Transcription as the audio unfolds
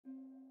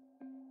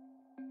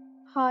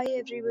Hi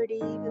everybody,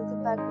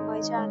 welcome back to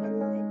my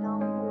channel and now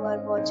you are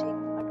watching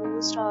a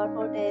 2-star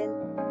hotel.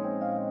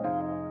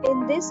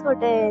 In this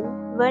hotel,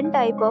 one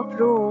type of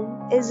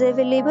room is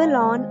available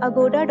on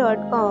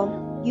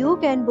agoda.com. You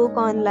can book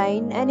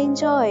online and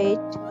enjoy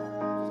it.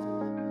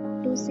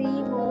 To see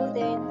more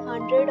than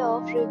 100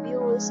 of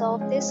reviews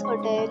of this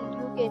hotel,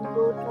 you can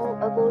go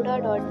to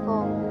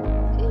agoda.com.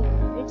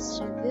 Its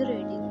review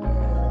rating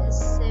is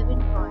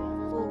 7.4.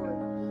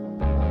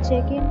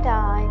 Check-in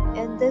time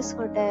in this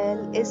hotel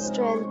is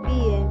 12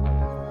 p.m.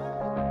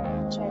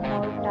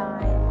 Check-out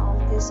time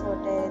of this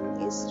hotel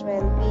is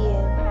 12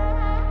 p.m.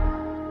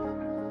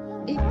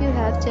 If you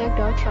have checked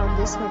out from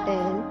this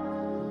hotel,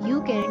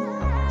 you can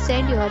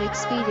send your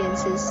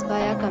experiences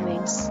via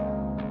comments.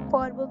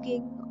 For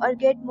booking or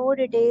get more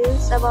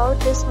details about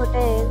this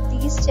hotel,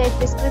 please check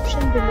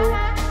description below.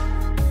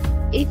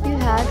 If you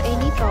have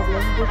any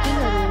problem booking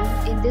a room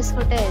in this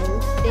hotel,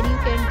 then you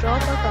can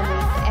drop a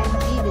comment and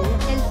we will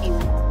help you.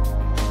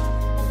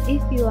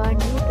 If you are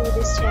new to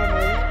this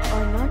channel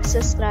or not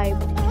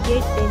subscribed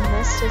yet, then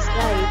must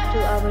subscribe to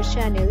our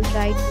channel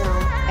right now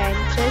and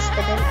press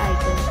the bell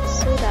icon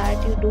so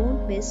that you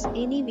don't miss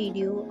any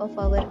video of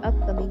our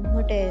upcoming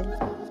hotel.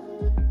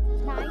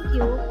 Thank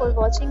you for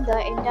watching the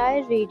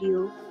entire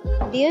video.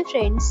 Dear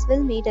friends,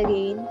 we'll meet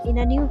again in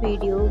a new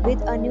video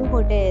with a new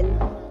hotel.